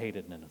all would have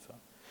hated Nineveh.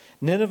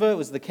 Nineveh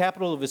was the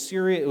capital of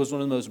Assyria. It was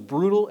one of the most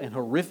brutal and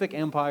horrific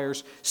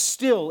empires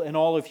still in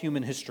all of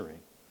human history.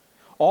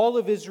 All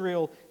of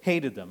Israel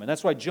hated them. And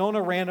that's why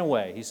Jonah ran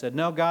away. He said,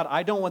 no, God,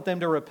 I don't want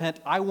them to repent.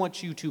 I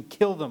want you to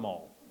kill them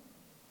all.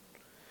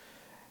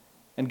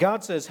 And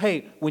God says,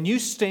 hey, when you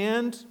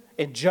stand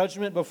in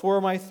judgment before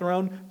my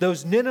throne,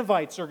 those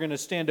Ninevites are going to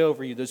stand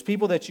over you, those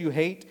people that you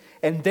hate,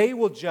 and they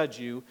will judge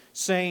you,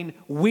 saying,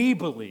 we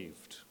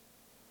believed.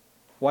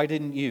 Why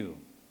didn't you?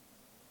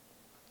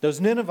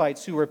 Those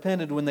Ninevites who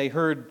repented when they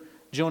heard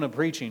Jonah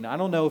preaching. I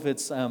don't know if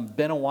it's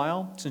been a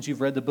while since you've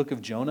read the book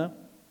of Jonah.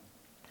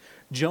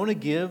 Jonah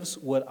gives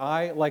what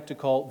I like to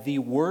call the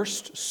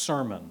worst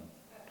sermon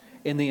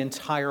in the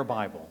entire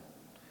Bible.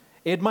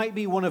 It might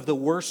be one of the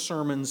worst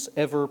sermons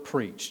ever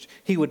preached.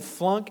 He would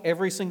flunk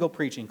every single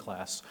preaching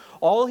class.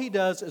 All he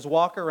does is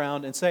walk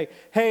around and say,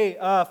 hey,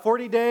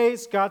 40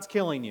 days, God's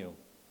killing you.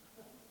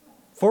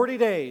 40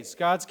 days,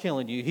 God's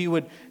killing you. He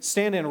would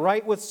stand in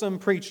right with some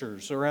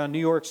preachers around New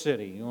York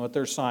City, with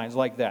their signs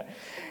like that.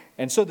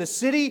 And so the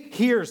city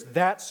hears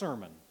that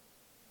sermon.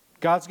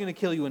 God's going to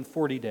kill you in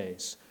 40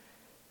 days.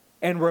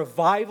 And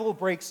revival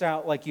breaks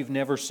out like you've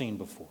never seen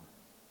before.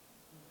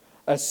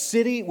 A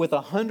city with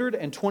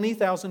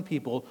 120,000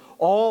 people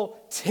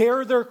all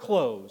tear their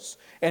clothes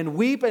and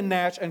weep and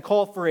gnash and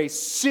call for a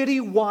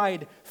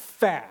citywide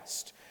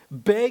fast,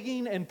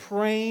 begging and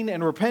praying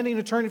and repenting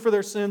and turning for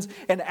their sins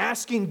and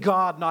asking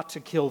God not to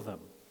kill them.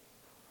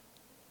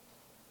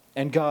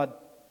 And God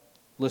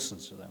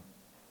listens to them.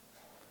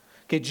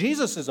 Okay,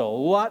 Jesus is a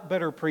lot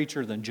better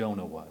preacher than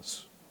Jonah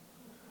was.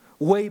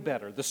 Way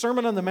better. The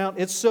Sermon on the Mount,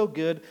 it's so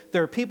good.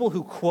 There are people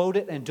who quote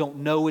it and don't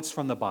know it's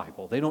from the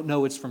Bible. They don't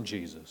know it's from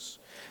Jesus.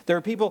 There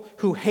are people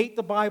who hate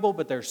the Bible,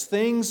 but there's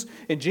things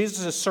in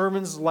Jesus'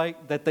 sermons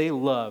like that they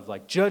love,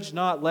 like judge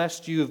not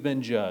lest you have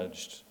been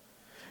judged.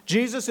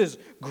 Jesus is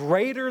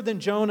greater than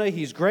Jonah.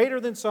 He's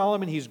greater than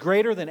Solomon. He's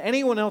greater than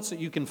anyone else that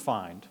you can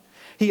find.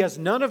 He has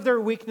none of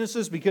their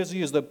weaknesses because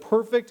he is the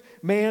perfect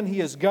man. He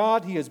is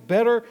God. He is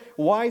better,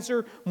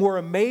 wiser, more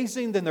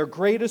amazing than their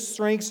greatest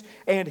strengths.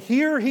 And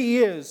here he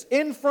is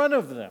in front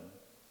of them.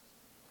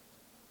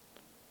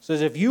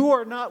 Says, if you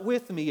are not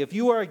with me, if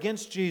you are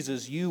against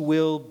Jesus, you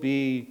will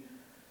be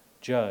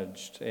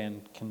judged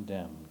and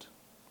condemned.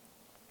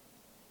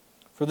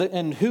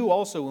 And who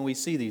also, when we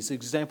see these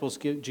examples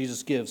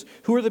Jesus gives,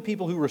 who are the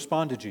people who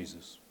respond to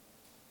Jesus?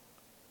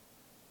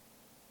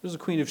 What does the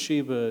Queen of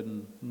Sheba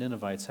and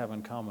Ninevites have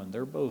in common?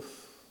 They're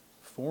both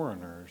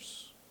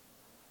foreigners.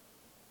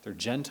 They're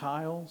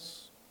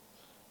Gentiles.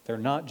 They're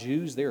not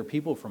Jews. They are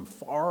people from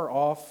far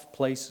off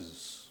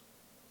places.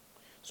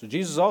 So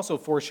Jesus is also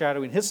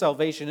foreshadowing his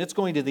salvation. It's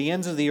going to the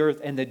ends of the earth,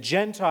 and the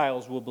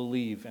Gentiles will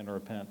believe and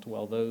repent,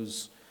 while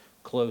those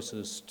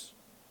closest,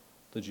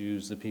 the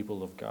Jews, the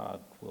people of God,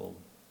 will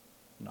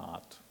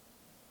not.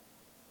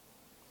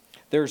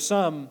 There are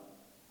some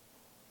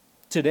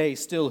today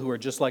still who are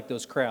just like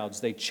those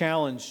crowds. They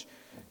challenge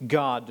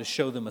God to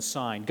show them a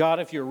sign. God,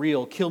 if you're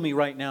real, kill me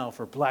right now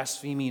for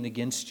blaspheming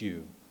against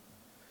you.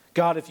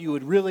 God, if you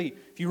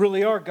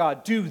really are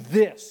God, do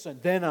this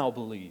and then I'll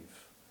believe.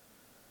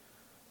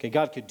 Okay,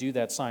 God could do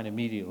that sign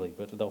immediately,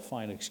 but they'll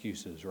find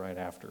excuses right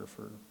after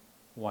for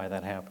why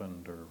that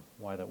happened or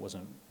why that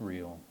wasn't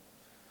real.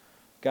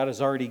 God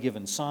has already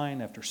given sign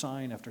after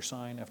sign after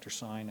sign after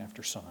sign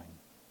after sign.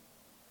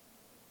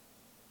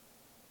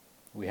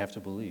 We have to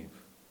believe.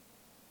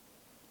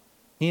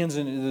 He ends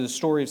in the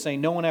story of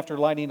saying, no one after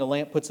lighting a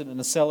lamp puts it in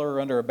a cellar or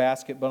under a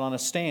basket, but on a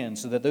stand,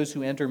 so that those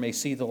who enter may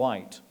see the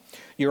light.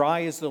 Your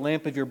eye is the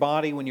lamp of your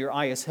body. When your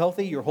eye is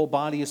healthy, your whole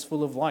body is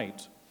full of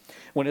light.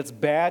 When it's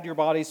bad, your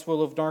body is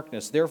full of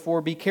darkness.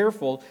 Therefore, be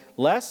careful,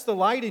 lest the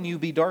light in you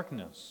be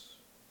darkness.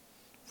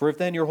 For if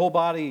then your whole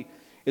body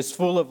is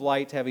full of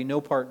light, having no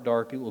part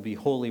dark, it will be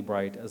wholly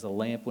bright, as a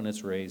lamp when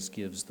its rays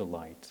gives the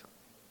light.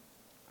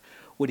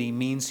 What he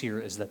means here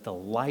is that the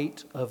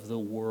light of the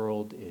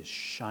world is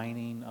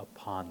shining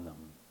upon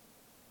them.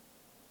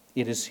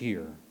 It is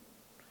here.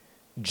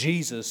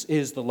 Jesus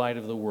is the light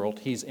of the world.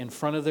 He's in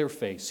front of their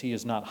face. He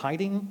is not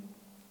hiding.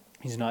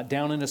 He's not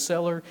down in a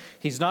cellar.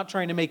 He's not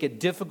trying to make it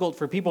difficult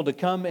for people to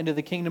come into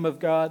the kingdom of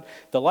God.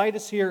 The light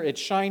is here.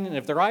 It's shining.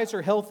 If their eyes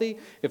are healthy,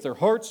 if their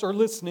hearts are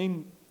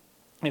listening,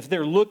 if they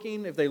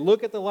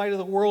look at the light of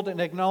the world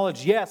and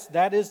acknowledge, yes,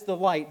 that is the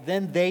light,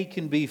 then they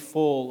can be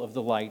full of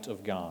the light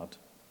of God.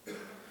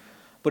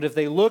 But if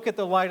they look at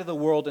the light of the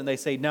world and they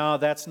say, no,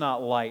 that's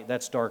not light,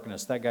 that's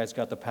darkness, that guy's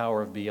got the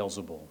power of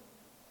Beelzebul.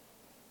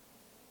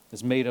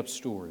 It's made up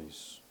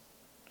stories.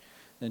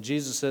 Then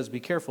Jesus says,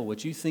 be careful,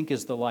 what you think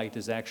is the light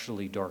is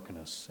actually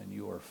darkness, and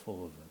you are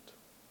full of it.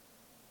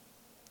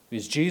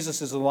 Because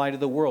Jesus is the light of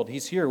the world.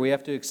 He's here. We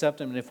have to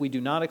accept him, and if we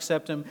do not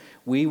accept him,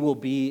 we will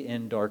be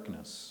in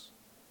darkness.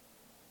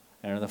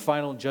 And in the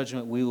final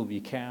judgment, we will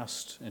be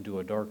cast into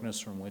a darkness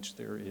from which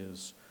there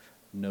is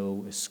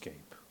no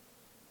escape.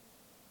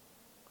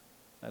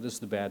 That is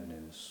the bad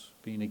news.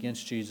 Being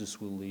against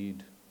Jesus will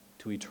lead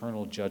to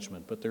eternal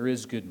judgment. But there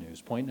is good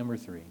news. Point number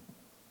 3.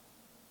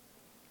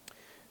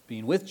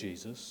 Being with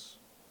Jesus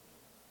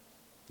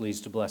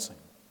leads to blessing.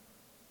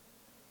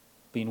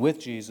 Being with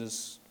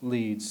Jesus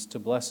leads to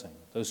blessing.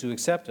 Those who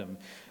accept him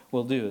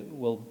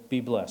will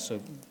be blessed.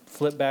 So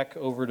flip back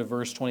over to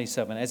verse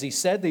 27. As he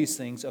said these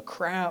things,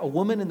 a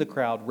woman in the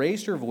crowd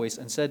raised her voice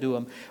and said to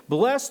him,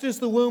 "Blessed is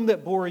the womb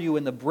that bore you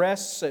and the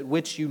breasts at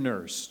which you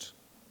nursed."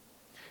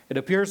 It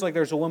appears like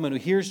there's a woman who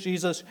hears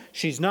Jesus.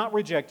 She's not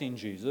rejecting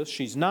Jesus.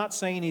 She's not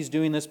saying he's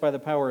doing this by the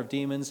power of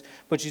demons,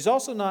 but she's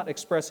also not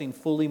expressing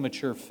fully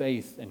mature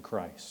faith in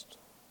Christ.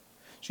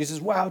 She says,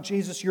 wow,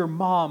 Jesus, your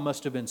mom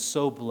must have been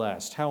so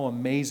blessed. How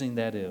amazing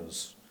that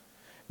is.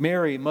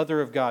 Mary, Mother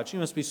of God, she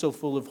must be so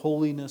full of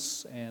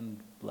holiness and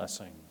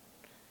blessing.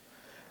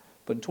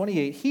 But in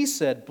 28, he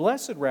said,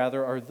 blessed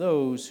rather are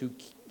those who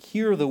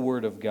hear the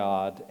word of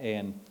God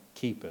and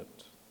keep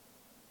it.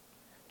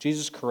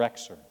 Jesus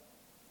corrects her.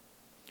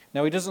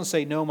 Now, he doesn't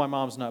say, no, my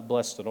mom's not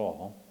blessed at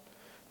all.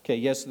 Okay,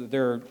 yes,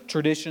 there are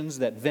traditions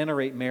that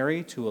venerate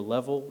Mary to a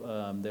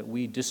level that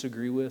we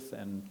disagree with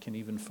and can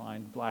even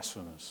find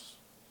blasphemous.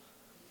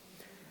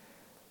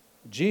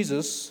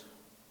 Jesus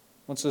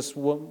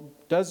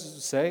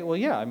does say, well,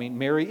 yeah,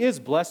 Mary is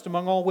blessed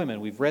among all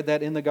women. We've read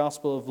that in the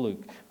Gospel of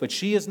Luke. But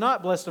she is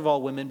not blessed of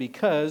all women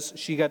because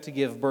she got to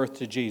give birth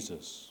to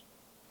Jesus.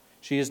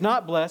 She is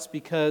not blessed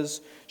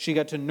because she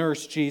got to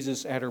nurse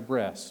Jesus at her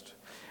breast.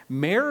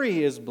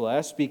 Mary is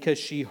blessed because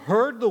she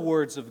heard the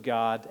words of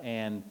God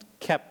and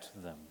kept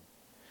them.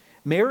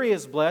 Mary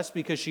is blessed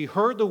because she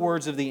heard the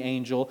words of the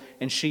angel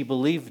and she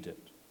believed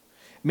it.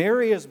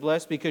 Mary is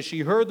blessed because she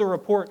heard the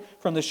report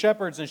from the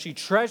shepherds and she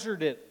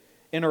treasured it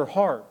in her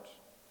heart.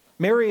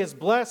 Mary is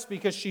blessed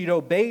because she'd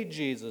obeyed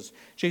Jesus.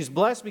 She's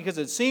blessed because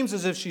it seems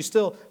as if she's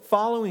still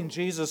following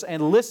Jesus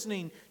and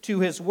listening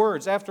to his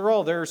words. After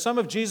all, there are some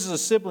of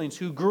Jesus' siblings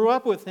who grew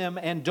up with him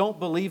and don't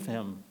believe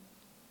him.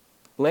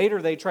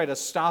 Later, they try to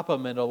stop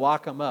him and to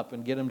lock him up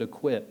and get him to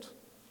quit.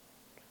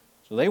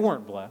 So they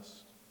weren't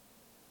blessed.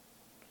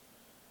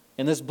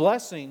 And this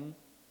blessing,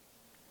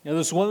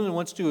 this woman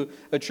wants to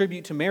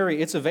attribute to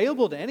Mary, it's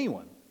available to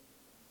anyone.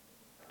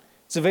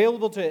 It's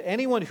available to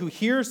anyone who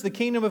hears the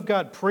kingdom of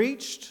God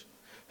preached,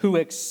 who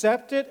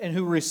accept it, and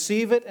who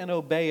receive it and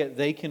obey it.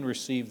 They can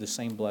receive the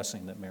same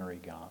blessing that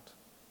Mary got.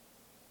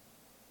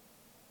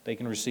 They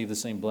can receive the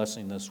same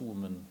blessing this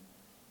woman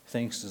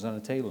thinks is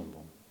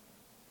unattainable.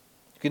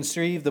 You can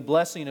receive the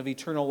blessing of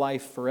eternal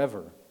life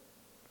forever.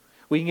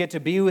 We can get to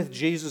be with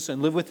Jesus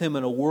and live with him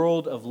in a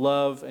world of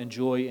love and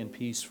joy and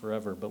peace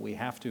forever, but we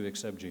have to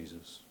accept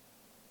Jesus.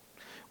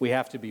 We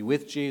have to be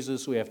with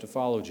Jesus. We have to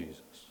follow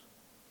Jesus.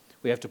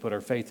 We have to put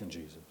our faith in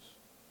Jesus.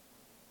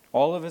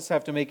 All of us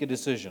have to make a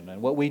decision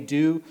on what we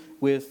do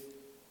with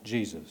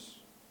Jesus,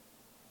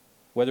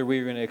 whether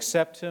we're going to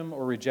accept him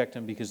or reject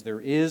him, because there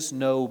is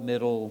no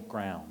middle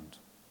ground.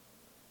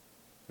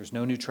 There's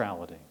no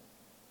neutrality.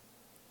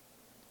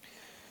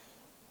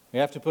 We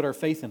have to put our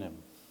faith in him.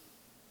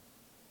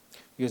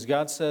 Because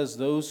God says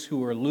those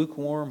who are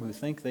lukewarm, who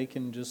think they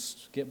can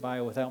just get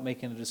by without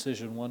making a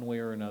decision one way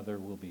or another,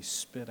 will be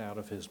spit out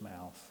of his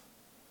mouth.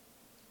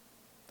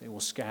 They will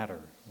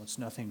scatter. It's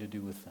nothing to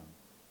do with them.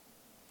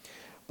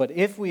 But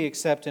if we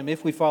accept him,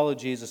 if we follow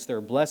Jesus, there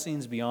are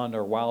blessings beyond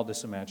our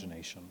wildest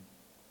imagination.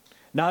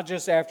 Not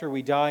just after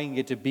we die and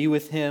get to be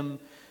with him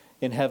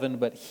in heaven,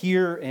 but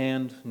here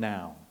and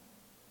now.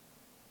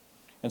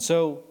 And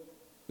so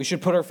we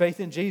should put our faith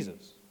in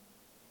Jesus.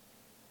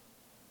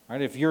 All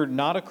right, if you're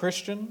not a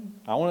Christian,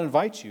 I want to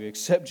invite you,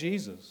 accept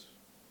Jesus.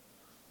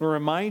 I want to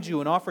remind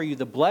you and offer you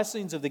the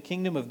blessings of the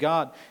kingdom of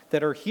God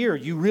that are here.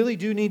 You really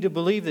do need to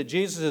believe that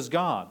Jesus is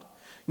God.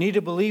 You need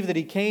to believe that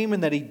He came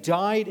and that He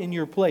died in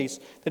your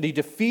place, that He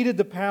defeated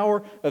the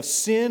power of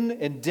sin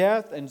and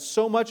death and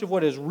so much of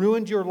what has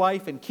ruined your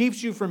life and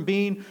keeps you from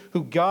being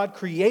who God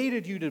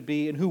created you to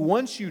be and who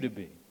wants you to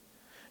be.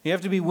 You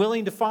have to be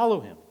willing to follow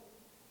Him.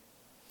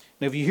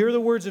 And if you hear the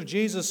words of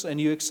Jesus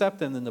and you accept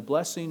them, then the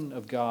blessing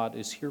of God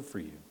is here for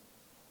you.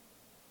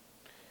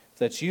 If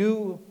that's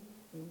you,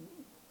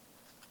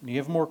 and you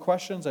have more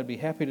questions, I'd be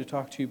happy to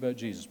talk to you about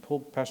Jesus.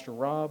 Pull Pastor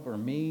Rob or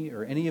me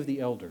or any of the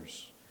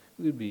elders.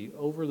 We would be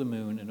over the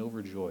moon and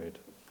overjoyed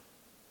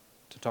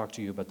to talk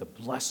to you about the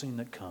blessing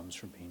that comes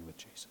from being with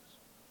Jesus.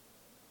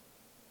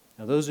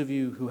 Now, those of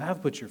you who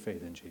have put your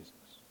faith in Jesus,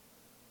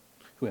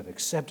 who have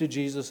accepted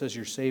Jesus as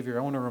your Savior,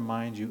 I want to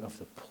remind you of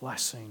the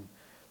blessing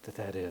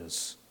that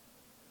is,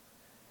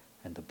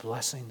 and the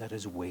blessing that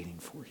is waiting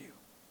for you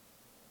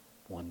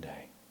one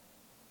day.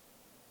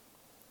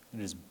 It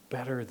is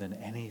better than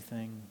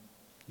anything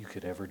you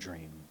could ever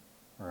dream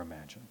or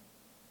imagine.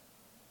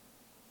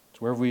 So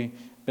where have we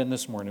been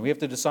this morning? We have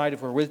to decide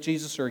if we're with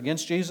Jesus or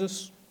against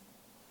Jesus.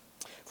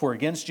 If we're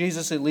against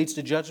Jesus, it leads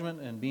to judgment,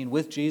 and being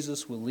with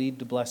Jesus will lead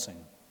to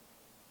blessing.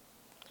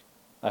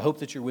 I hope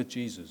that you're with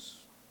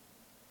Jesus,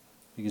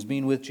 because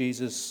being with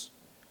Jesus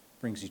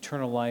brings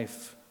eternal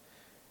life,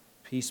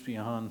 peace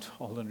beyond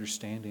all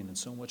understanding, and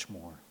so much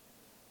more,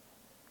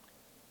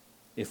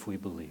 if we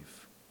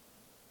believe.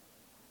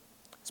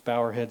 Let's bow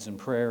our heads in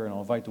prayer, and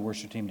I'll invite the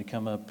worship team to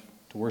come up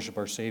to worship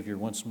our Savior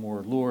once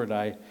more. Lord,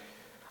 I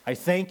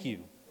thank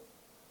you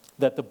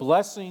that the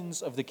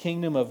blessings of the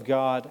kingdom of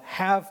God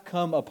have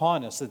come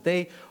upon us, that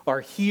they are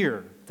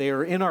here, they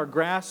are in our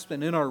grasp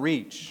and in our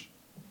reach.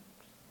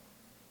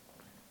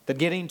 That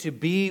getting to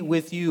be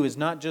with you is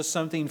not just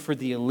something for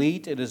the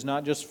elite, it is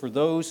not just for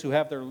those who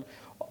have their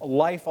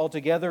life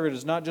altogether, it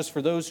is not just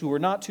for those who are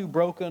not too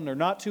broken or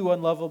not too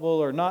unlovable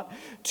or not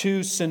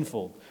too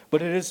sinful,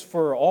 but it is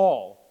for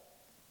all,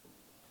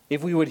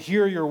 if we would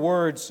hear your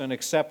words and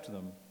accept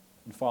them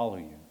and follow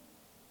you.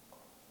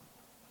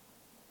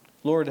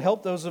 Lord,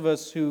 help those of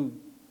us who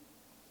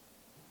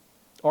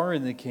are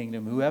in the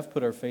kingdom, who have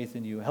put our faith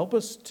in you. Help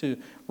us to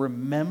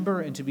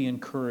remember and to be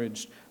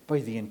encouraged by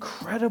the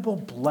incredible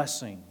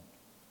blessing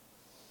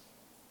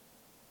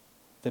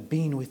that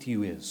being with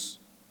you is.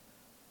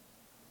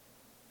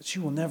 That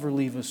you will never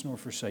leave us nor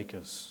forsake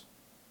us.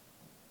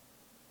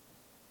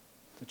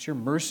 That your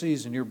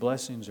mercies and your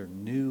blessings are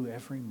new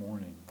every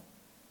morning.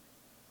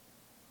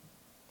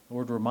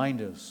 Lord,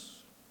 remind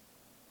us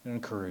and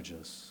encourage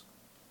us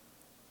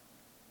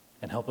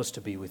and help us to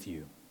be with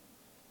you.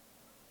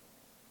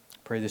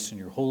 Pray this in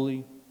your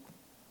holy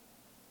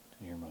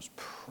and your most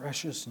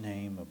precious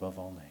name above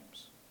all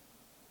names.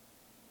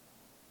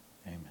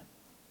 Amen.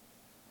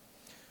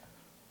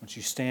 Won't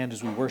you stand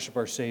as we worship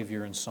our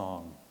Savior in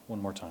song one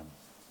more time?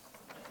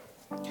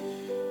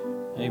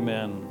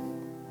 Amen.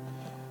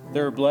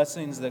 There are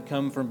blessings that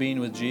come from being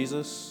with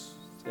Jesus,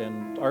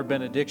 and our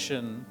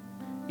benediction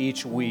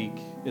each week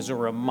is a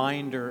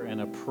reminder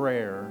and a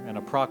prayer and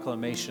a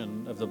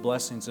proclamation of the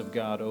blessings of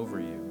God over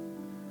you.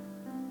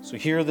 So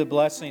hear the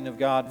blessing of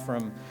God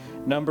from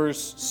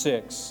Numbers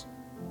 6.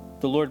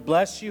 The Lord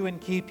bless you and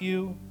keep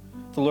you.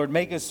 The Lord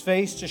make his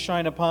face to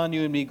shine upon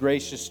you and be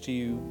gracious to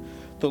you.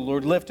 The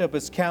Lord lift up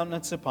his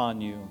countenance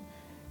upon you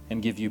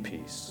and give you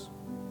peace.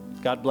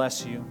 God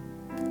bless you.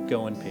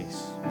 Go in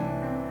peace.